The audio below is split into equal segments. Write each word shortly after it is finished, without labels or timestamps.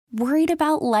Worried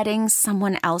about letting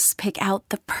someone else pick out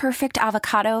the perfect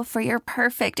avocado for your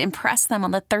perfect impress them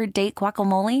on the third date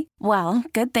guacamole? Well,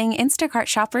 good thing Instacart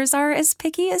shoppers are as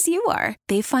picky as you are.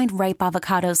 They find ripe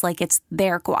avocados like it's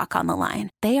their guac on the line.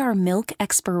 They are milk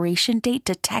expiration date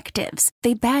detectives.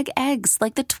 They bag eggs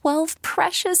like the 12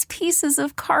 precious pieces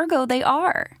of cargo they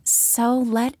are. So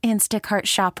let Instacart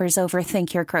shoppers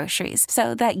overthink your groceries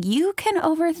so that you can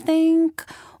overthink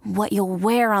what you'll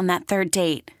wear on that third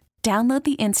date. Download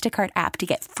the Instacart app to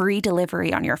get free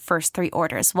delivery on your first 3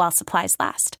 orders while supplies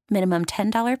last. Minimum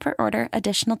 $10 per order.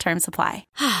 Additional terms apply.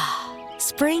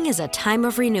 Spring is a time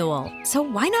of renewal, so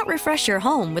why not refresh your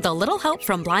home with a little help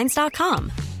from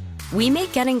Blinds.com? We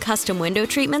make getting custom window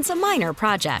treatments a minor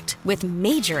project with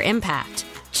major impact.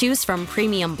 Choose from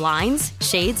premium blinds,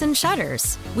 shades, and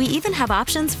shutters. We even have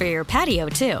options for your patio,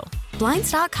 too.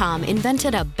 Blinds.com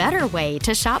invented a better way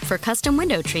to shop for custom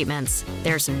window treatments.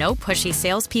 There's no pushy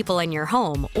salespeople in your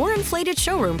home or inflated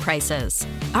showroom prices.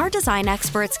 Our design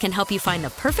experts can help you find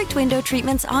the perfect window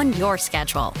treatments on your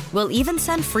schedule. We'll even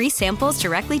send free samples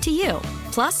directly to you.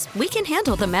 Plus, we can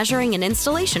handle the measuring and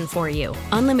installation for you.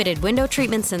 Unlimited window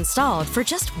treatments installed for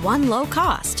just one low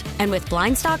cost. And with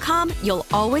Blinds.com, you'll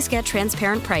always get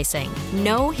transparent pricing.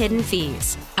 No hidden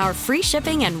fees. Our free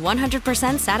shipping and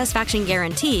 100% satisfaction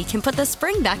guarantee can put the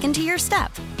spring back into your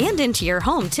step and into your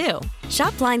home, too.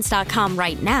 Shop Blinds.com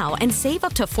right now and save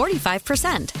up to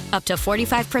 45%. Up to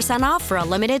 45% off for a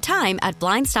limited time at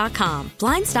Blinds.com.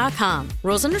 Blinds.com.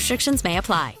 Rules and restrictions may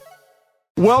apply.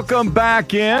 Welcome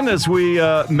back in as we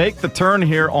make the turn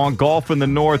here on golf in the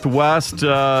Northwest.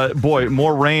 Boy,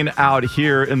 more rain out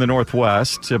here in the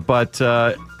Northwest, but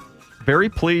very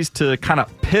pleased to kind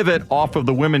of pivot off of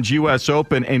the Women's U.S.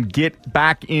 Open and get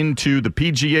back into the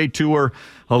PGA Tour,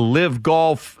 a LIV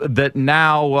Golf that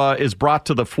now is brought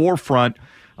to the forefront.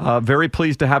 Very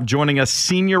pleased to have joining us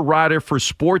senior writer for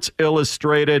Sports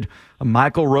Illustrated,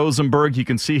 Michael Rosenberg. You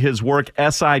can see his work,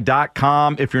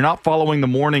 SI.com. If you're not following the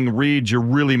morning read, you're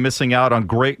really missing out on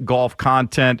great golf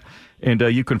content. And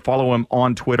you can follow him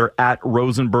on Twitter at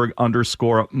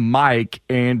Rosenberg_Mike.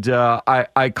 And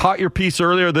I caught your piece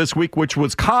earlier this week, which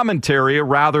was commentary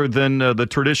rather than the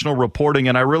traditional reporting.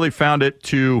 And I really found it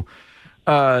to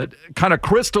kind of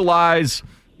crystallize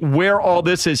where all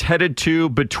this is headed to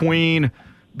between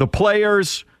the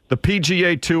players, the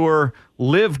PGA Tour,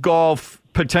 LIV Golf,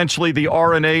 potentially the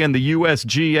R&A and the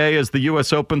USGA as the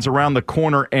U.S. Open's around the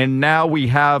corner. And now we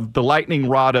have the lightning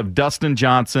rod of Dustin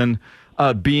Johnson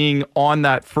being on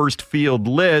that first field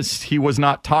list. He was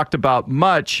not talked about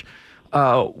much.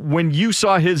 When you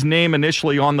saw his name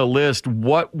initially on the list,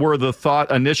 what were the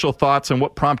initial thoughts, and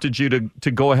what prompted you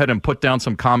to go ahead and put down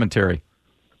some commentary?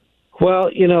 Well,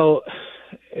 you know,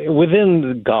 within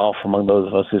the golf, among those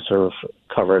of us who sort of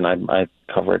cover, and I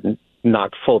cover it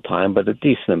not full-time, but a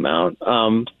decent amount,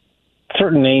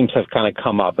 certain names have kind of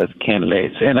come up as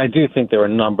candidates. And I do think there are a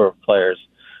number of players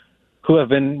who have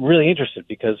been really interested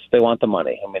because they want the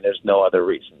money. I mean, there's no other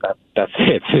reason. That's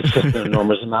it. It's just an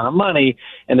enormous amount of money,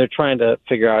 and they're trying to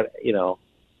figure out, you know,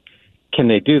 can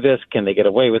they do this? Can they get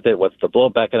away with it? What's the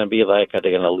blowback going to be like? Are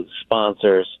they going to lose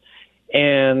sponsors?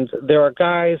 And there are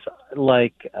guys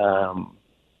like,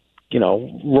 you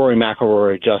know, Rory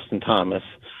McIlroy, Justin Thomas,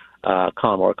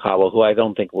 Colin Morikawa, who I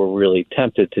don't think were really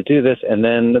tempted to do this. And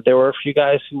then there were a few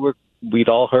guys who we'd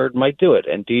all heard might do it.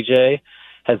 And DJ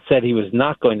had said he was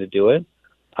not going to do it,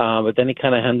 but then he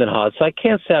kind of hemmed and hawed. So I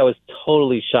can't say I was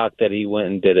totally shocked that he went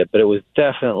and did it, but it was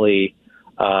definitely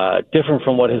different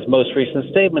from what his most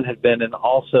recent statement had been, and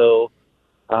also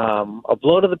a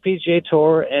blow to the PGA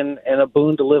Tour and a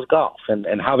boon to LIV Golf.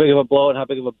 And how big of a blow and how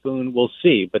big of a boon, we'll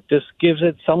see. But this gives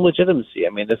it some legitimacy.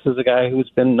 I mean, this is a guy who's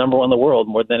been number one in the world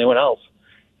more than anyone else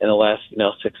in the last,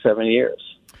 6-7 years.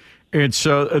 And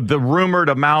so the rumored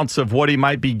amounts of what he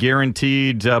might be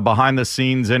guaranteed behind the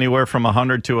scenes, anywhere from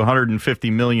 $100 to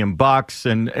 $150 million,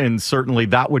 and certainly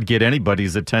that would get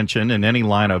anybody's attention in any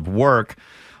line of work.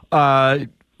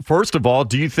 First of all,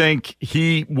 do you think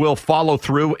he will follow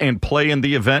through and play in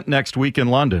the event next week in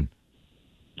London?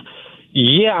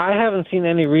 Yeah, I haven't seen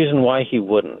any reason why he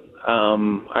wouldn't.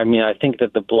 I mean, I think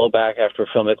that the blowback after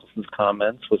Phil Mickelson's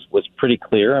comments was pretty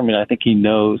clear. I mean, I think he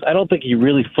knows. I don't think he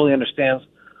really fully understands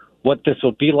what this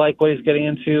will be like, what he's getting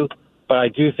into, but I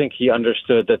do think he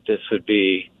understood that this would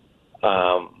be,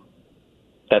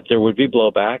 that there would be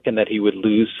blowback and that he would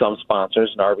lose some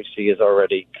sponsors, and RBC has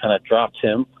already kind of dropped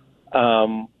him.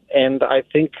 And I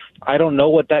think, I don't know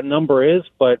what that number is,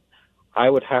 but I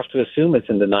would have to assume it's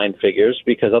in the 9 figures,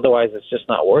 because otherwise it's just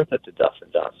not worth it to Dustin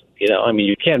Johnson. I mean,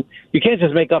 you can't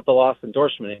just make up the lost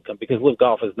endorsement income, because LIV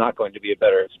Golf is not going to be a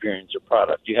better experience or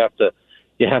product. You have to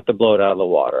you have to blow it out of the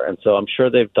water. And so I'm sure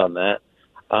they've done that.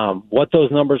 What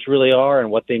those numbers really are and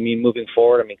what they mean moving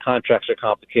forward, I mean, contracts are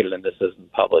complicated and this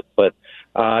isn't public. But,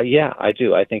 yeah, I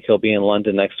do. I think he'll be in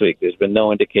London next week. There's been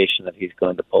no indication that he's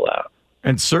going to pull out.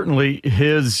 And certainly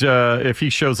his, if he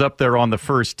shows up there on the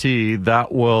first tee,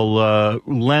 that will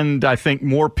lend, I think,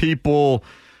 more people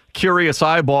curious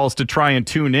eyeballs to try and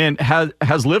tune in.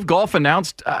 Has Live Golf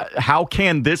announced how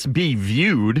can this be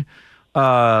viewed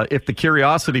if the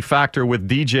curiosity factor with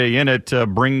DJ in it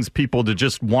brings people to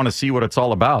just want to see what it's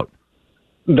all about?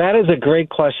 That is a great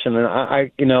question, and I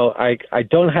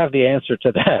don't have the answer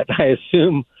to that. I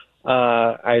assume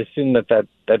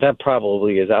that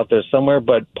probably is out there somewhere.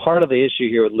 But part of the issue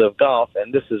here with Live Golf,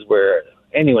 and this is where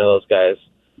any one of those guys,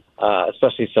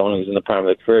 especially someone who's in the prime of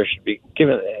their career, should be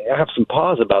have some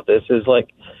pause about this. Is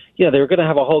like, they were going to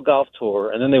have a whole golf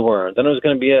tour, and then they weren't. Then it was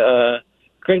going to be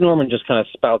Greg Norman just kind of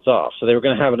spouts off. So they were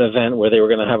going to have an event where they were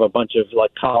going to have a bunch of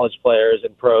like college players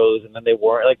and pros, and then they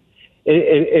weren't. Like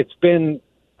it's been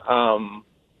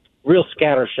real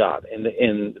scattershot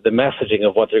in the messaging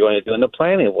of what they're going to do and the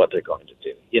planning of what they're going to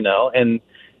do,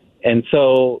 and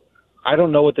so I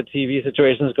don't know what the TV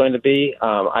situation is going to be.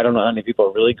 I don't know how many people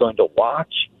are really going to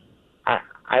watch.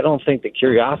 I don't think the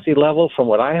curiosity level, from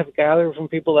what I have gathered from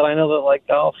people that I know that like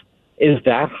golf, is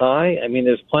that high. I mean,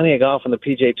 there's plenty of golf on the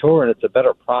PGA Tour, and it's a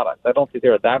better product. I don't think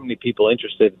there are that many people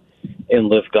interested in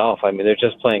Live Golf. I mean, they're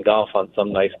just playing golf on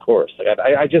some nice course. Like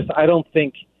I don't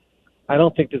think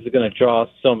this is going to draw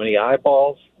so many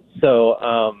eyeballs. So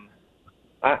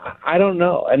I don't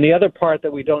know. And the other part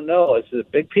that we don't know is a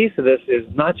big piece of this is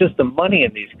not just the money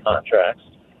in these contracts,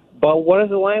 but what is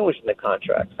the language in the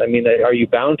contracts? I mean, are you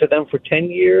bound to them for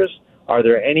 10 years? Are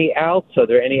there any outs? Are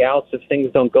there any outs if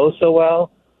things don't go so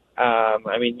well?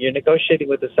 I mean, you're negotiating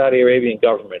with the Saudi Arabian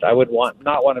government. I would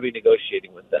not want to be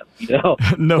negotiating with them.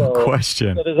 No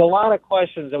question. So there's a lot of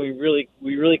questions that we really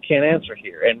can't answer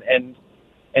here.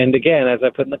 And again, as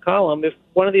I put in the column, if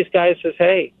one of these guys says,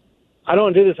 "Hey, I don't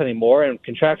want to do this anymore," and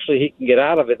contractually he can get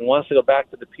out of it and wants to go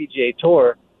back to the PGA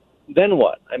Tour, then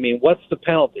what? I mean, what's the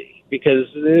penalty? Because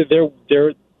there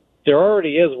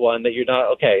already is one that you're not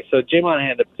okay. So Jay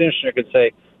Monahan, the petitioner, could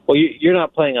say, "Well, you're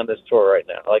not playing on this tour right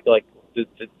now." Like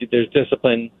there's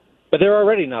discipline, but they're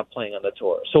already not playing on the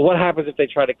tour. So what happens if they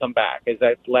try to come back? Is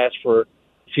that last for a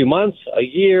few months, a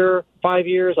year, 5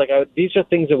 years? These are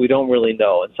things that we don't really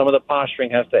know, and some of the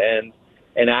posturing has to end,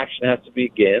 and action has to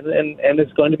begin, and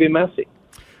it's going to be messy.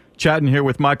 Chatting here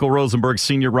with Michael Rosenberg,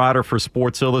 senior writer for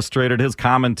Sports Illustrated. His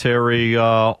commentary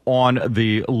on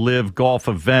the Live Golf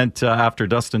event after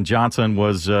Dustin Johnson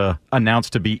was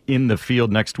announced to be in the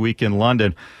field next week in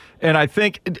London. And I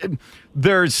think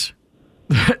there's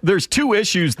two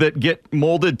issues that get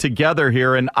molded together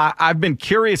here, and I've been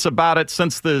curious about it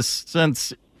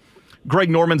since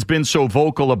Greg Norman's been so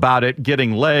vocal about it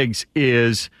getting legs.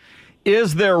 Is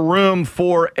there room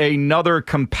for another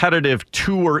competitive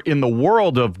tour in the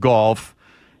world of golf,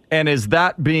 and is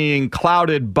that being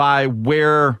clouded by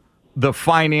where the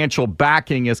financial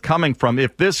backing is coming from?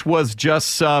 If this was just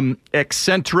some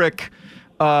eccentric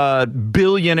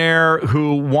billionaire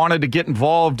who wanted to get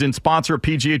involved and sponsor a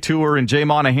PGA Tour, and Jay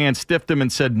Monahan stiffed him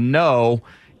and said no,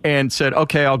 and said,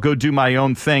 okay, I'll go do my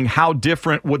own thing, how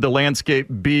different would the landscape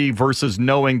be versus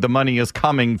knowing the money is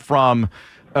coming from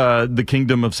the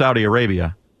Kingdom of Saudi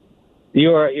Arabia?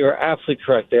 You're absolutely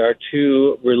correct. They are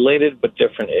two related but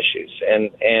different issues,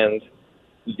 and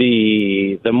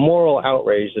the moral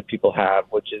outrage that people have,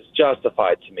 which is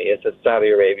justified to me, is that Saudi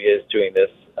Arabia is doing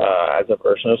this as a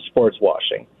version of sports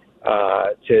washing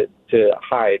to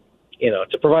hide,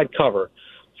 to provide cover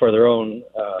for their own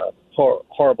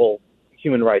horrible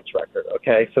human rights record.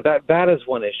 Okay, so that is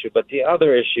one issue, but the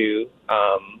other issue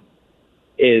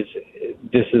is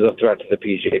this is a threat to the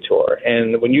PGA Tour.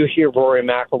 And when you hear Rory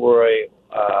McIlroy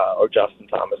or Justin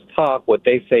Thomas talk, what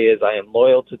they say is, I am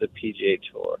loyal to the PGA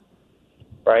Tour,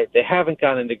 right? They haven't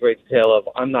gone into great detail of,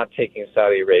 I'm not taking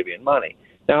Saudi Arabian money.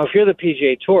 Now, if you're the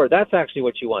PGA Tour, that's actually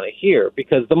what you want to hear,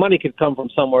 because the money could come from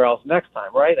somewhere else next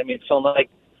time, right? I mean,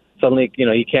 suddenly,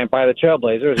 you can't buy the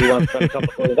Trailblazers. He wants to spend a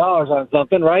couple $1 on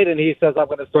something, right? And he says, I'm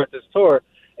going to start this tour.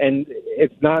 And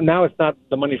it's not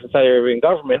the money from the Saudi Arabian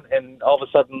government. And all of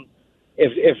a sudden,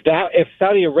 if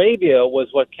Saudi Arabia was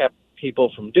what kept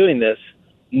people from doing this,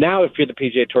 now if you're the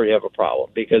PGA Tour, you have a problem,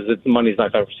 because the money's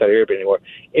not coming from Saudi Arabia anymore.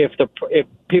 If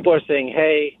people are saying,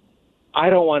 hey, I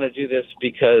don't want to do this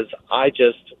because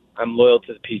I'm loyal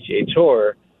to the PGA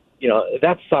Tour,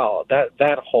 that's solid.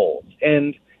 That holds.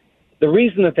 And the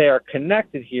reason that they are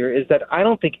connected here is that I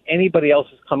don't think anybody else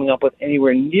is coming up with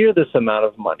anywhere near this amount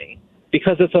of money,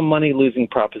 because it's a money-losing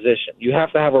proposition. You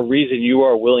have to have a reason you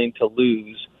are willing to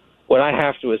lose what I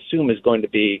have to assume is going to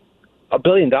be $1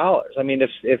 billion. I mean,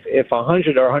 if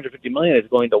 100 or 150 million is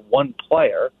going to one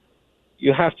player,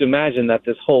 you have to imagine that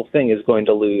this whole thing is going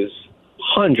to lose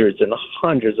hundreds and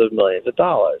hundreds of millions of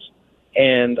dollars.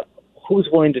 And who's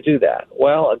willing to do that?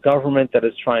 Well, a government that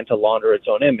is trying to launder its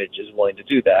own image is willing to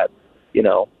do that. You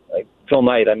know, like Phil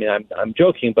Knight. I mean, I'm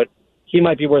joking, but he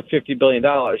might be worth $50 billion.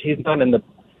 He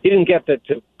didn't get that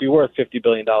to be worth $50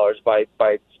 billion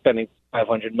by spending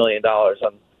 $500 million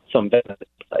on some business.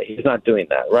 He's not doing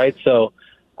that, right? So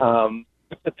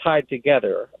it's tied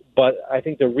together. But I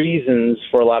think the reasons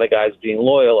for a lot of guys being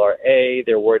loyal are A,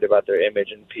 they're worried about their image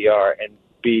and PR, and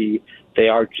B, they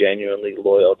are genuinely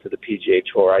loyal to the PGA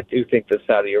Tour. I do think the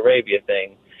Saudi Arabia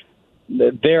thing,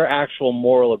 their actual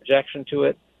moral objection to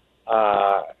it,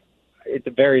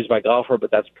 it varies by golfer,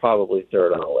 but that's probably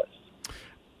third on the list.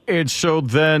 And so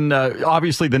then,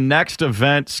 obviously, the next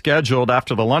event scheduled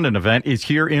after the London event is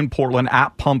here in Portland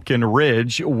at Pumpkin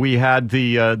Ridge. We had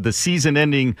the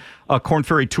season-ending Korn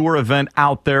Ferry Tour event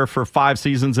out there for 5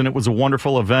 seasons, and it was a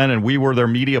wonderful event, and we were their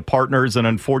media partners, and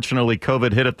unfortunately,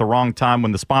 COVID hit at the wrong time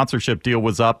when the sponsorship deal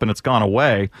was up, and it's gone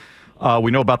away. We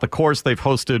know about the course. They've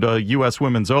hosted U.S.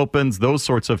 Women's Opens, those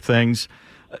sorts of things.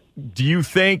 Do you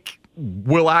think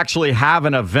we'll actually have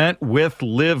an event with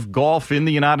Live Golf in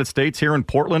the United States here in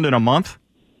Portland in a month?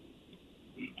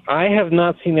 I have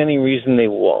not seen any reason they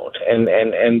won't,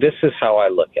 and this is how I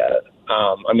look at it.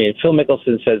 I mean, Phil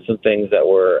Mickelson said some things that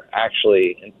were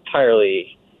actually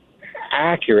entirely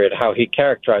accurate how he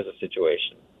characterized the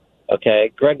situation. Okay,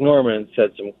 Greg Norman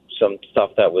said some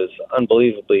stuff that was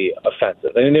unbelievably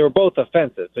offensive. I mean, they were both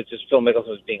offensive, but just Phil Mickelson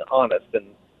was being honest,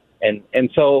 and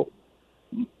so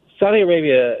Saudi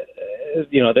Arabia,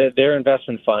 you know, their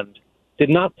investment fund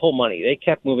did not pull money. They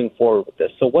kept moving forward with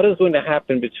this. So what is going to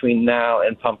happen between now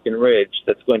and Pumpkin Ridge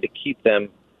that's going to keep them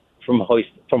from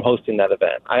hosting that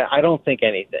event? I don't think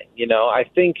anything. You know, I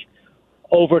think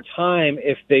over time,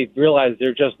 if they realize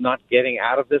they're just not getting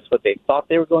out of this what they thought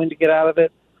they were going to get out of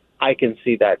it, I can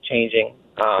see that changing.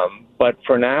 But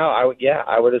for now,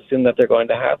 I would assume that they're going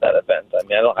to have that event. I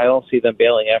mean, I don't see them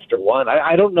bailing after one.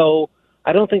 I don't know.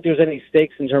 I don't think there's any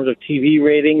stakes in terms of TV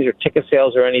ratings or ticket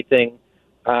sales or anything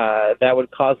that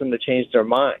would cause them to change their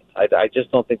mind. I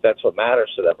just don't think that's what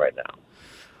matters to them right now.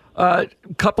 A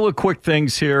couple of quick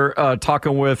things here.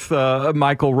 Talking with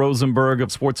Michael Rosenberg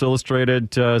of Sports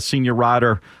Illustrated, senior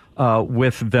writer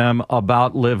with them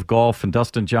about Live Golf, and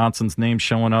Dustin Johnson's name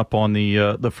showing up on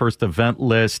the first event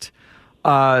list.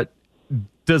 Does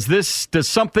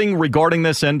something regarding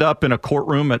this end up in a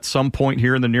courtroom at some point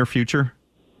here in the near future?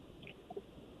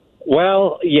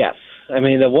 Well, yes. I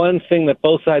mean, the one thing that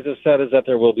both sides have said is that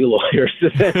there will be lawyers,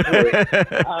 essentially.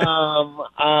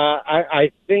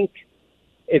 I think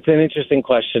it's an interesting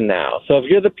question now. So if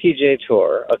you're the PGA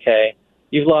Tour, okay,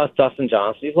 you've lost Dustin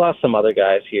Johnson, you've lost some other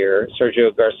guys here,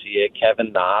 Sergio Garcia,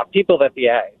 Kevin Na, people that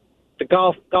the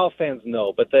golf fans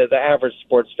know, but the average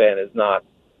sports fan is not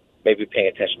maybe paying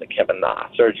attention to Kevin Na.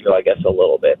 Sergio, I guess, a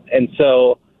little bit. And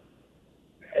so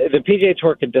the PGA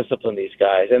Tour can discipline these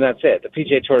guys, and that's it. The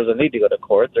PGA Tour doesn't need to go to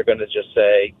court. They're going to just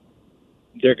say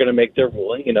they're going to make their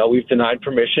ruling. You know, we've denied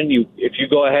permission. If you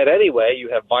go ahead anyway, you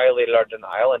have violated our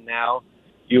denial, and now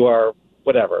you are,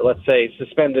 whatever, let's say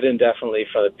suspended indefinitely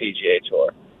from the PGA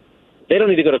Tour. They don't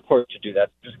need to go to court to do that.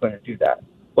 They're just going to do that.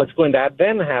 What's going to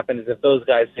then happen is if those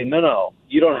guys say, no,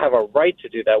 you don't have a right to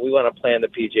do that. We want to play on the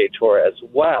PGA Tour as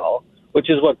well, which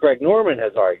is what Greg Norman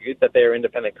has argued, that they are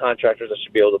independent contractors that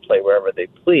should be able to play wherever they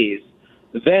please.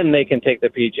 Then they can take the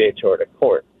PGA Tour to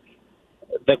court.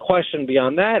 The question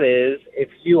beyond that is, if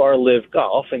you are Live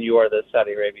Golf and you are the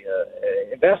Saudi Arabia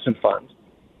investment fund,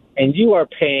 and you are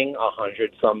paying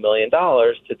 $100-some million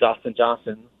to Dustin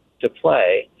Johnson to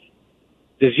play,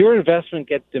 does your investment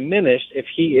get diminished if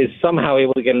he is somehow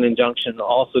able to get an injunction to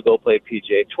also go play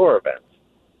PGA Tour events?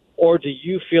 Or do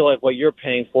you feel like what you're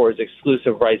paying for is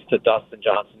exclusive rights to Dustin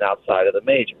Johnson outside of the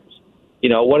majors? You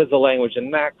know, what is the language in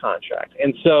that contract?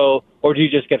 And so, or do you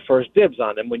just get first dibs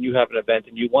on him when you have an event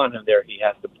and you want him there, he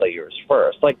has to play yours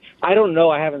first? Like, I don't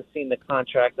know. I haven't seen the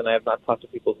contract, and I have not talked to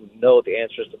people who know the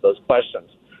answers to those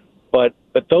questions. But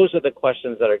those are the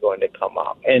questions that are going to come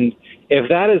up. And if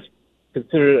that is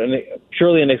considered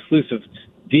purely an exclusive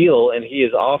deal and he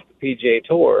is off the PGA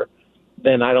Tour,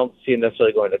 then I don't see him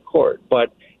necessarily going to court.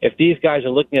 But if these guys are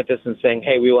looking at this and saying,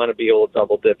 hey, we want to be able to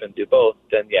double dip and do both,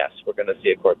 then yes, we're going to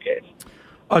see a court case.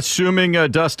 Assuming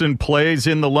Dustin plays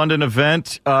in the London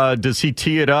event, does he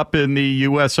tee it up in the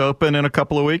U.S. Open in a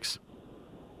couple of weeks?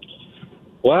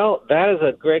 Well, that is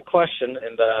a great question,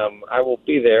 and I will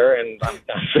be there, and I'm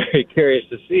very curious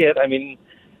to see it. I mean,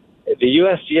 the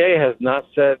USGA has not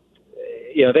said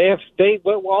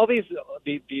all these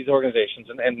organizations,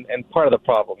 and part of the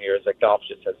problem here is that golf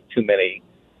just has too many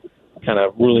kind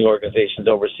of ruling organizations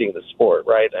overseeing the sport,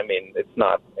 right? I mean, it's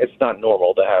not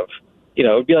normal to have,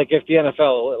 it'd be like if the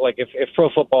NFL, like if pro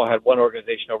football had one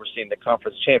organization overseeing the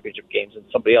conference championship games and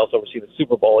somebody else overseeing the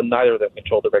Super Bowl, and neither of them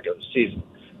controlled the regular season.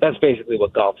 That's basically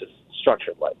what golf is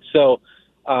structured like. So,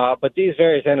 but these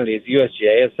various entities,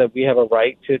 USGA has said we have a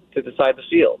right to decide the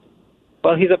field.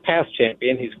 Well, he's a past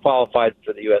champion. He's qualified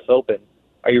for the U.S. Open.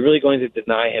 Are you really going to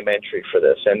deny him entry for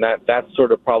this? And that's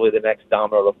sort of probably the next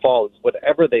domino to fall. Is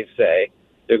whatever they say,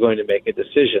 they're going to make a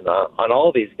decision on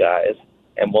all these guys,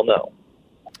 and we'll know.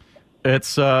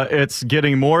 It's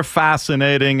getting more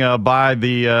fascinating by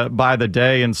the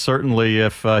day, and certainly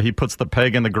if he puts the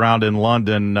peg in the ground in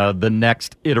London, the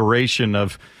next iteration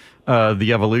of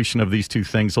the evolution of these two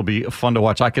things will be fun to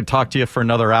watch. I could talk to you for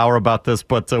another hour about this,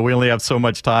 but we only have so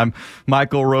much time.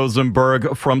 Michael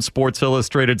Rosenberg from Sports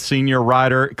Illustrated, senior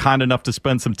writer, kind enough to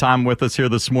spend some time with us here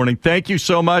this morning. Thank you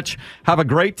so much. Have a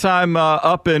great time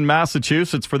up in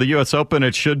Massachusetts for the U.S. Open.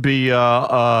 It should be,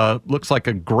 looks like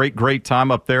a great time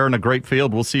up there and a great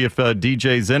field. We'll see if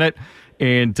DJ's in it,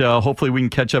 and hopefully we can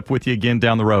catch up with you again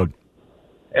down the road.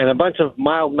 And a bunch of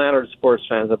mild-mannered sports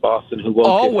fans in Boston who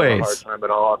won't give him a hard time at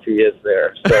all if he is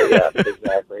there. So, yeah,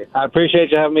 exactly. I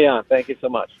appreciate you having me on. Thank you so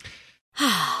much.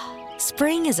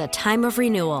 Spring is a time of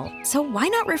renewal, so why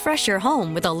not refresh your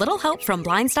home with a little help from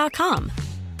Blinds.com?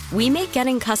 We make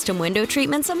getting custom window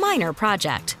treatments a minor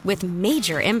project with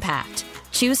major impact.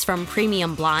 Choose from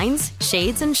premium blinds,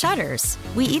 shades, and shutters.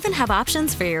 We even have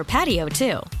options for your patio,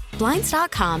 too.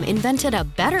 Blinds.com invented a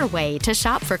better way to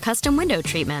shop for custom window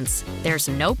treatments. There's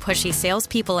no pushy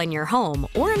salespeople in your home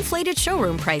or inflated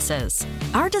showroom prices.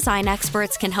 Our design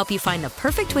experts can help you find the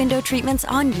perfect window treatments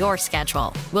on your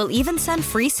schedule. We'll even send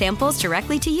free samples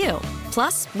directly to you.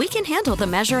 Plus, we can handle the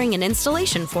measuring and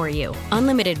installation for you.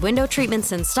 Unlimited window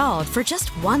treatments installed for just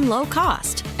one low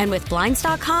cost. And with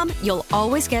Blinds.com, you'll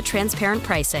always get transparent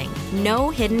pricing. No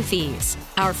hidden fees.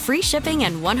 Our free shipping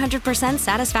and 100%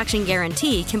 satisfaction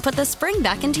guarantee can put the spring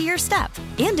back into your step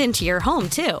and into your home,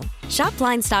 too. Shop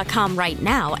Blinds.com right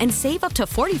now and save up to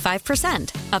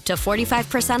 45%. Up to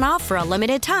 45% off for a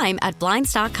limited time at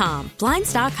Blinds.com.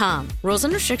 Blinds.com. Rules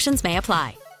and restrictions may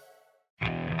apply.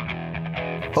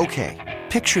 Okay,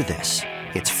 picture this.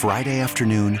 It's Friday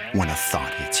afternoon when a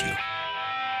thought hits you.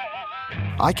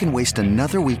 I can waste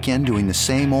another weekend doing the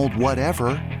same old whatever,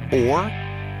 or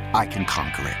I can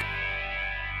conquer it.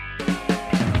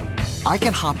 I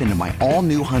can hop into my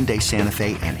all-new Hyundai Santa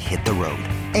Fe and hit the road.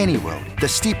 Any road. The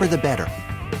steeper, the better.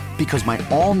 Because my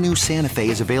all-new Santa Fe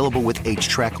is available with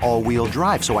H-Track all-wheel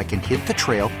drive, so I can hit the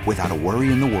trail without a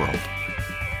worry in the world.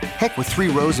 Heck, with 3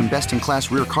 rows and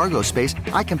best-in-class rear cargo space,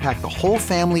 I can pack the whole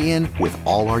family in with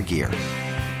all our gear.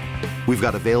 We've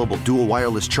got available dual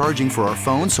wireless charging for our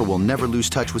phones, so we'll never lose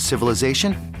touch with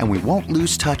civilization, and we won't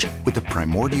lose touch with the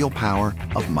primordial power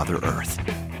of Mother Earth.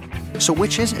 So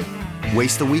which is it?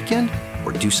 Waste the weekend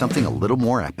or do something a little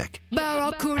more epic?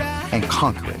 And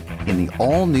conquer it in the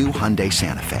all-new Hyundai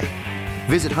Santa Fe.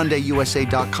 Visit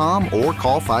HyundaiUSA.com or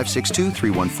call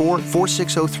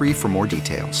 562-314-4603 for more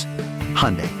details.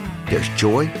 Hyundai, there's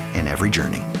joy in every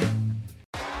journey.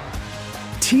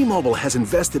 T-Mobile has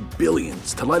invested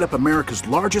billions to light up America's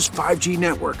largest 5G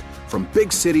network, from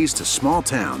big cities to small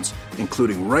towns,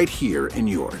 including right here in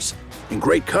yours. And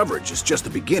great coverage is just the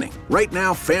beginning. Right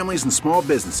now, families and small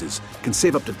businesses can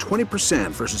save up to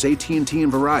 20% versus AT&T and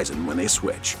Verizon when they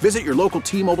switch. Visit your local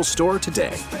T-Mobile store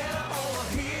today.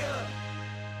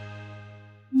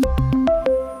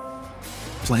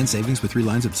 Plan savings with 3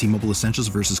 lines of T-Mobile Essentials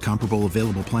versus comparable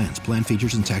available plans. Plan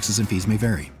features and taxes and fees may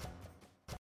vary.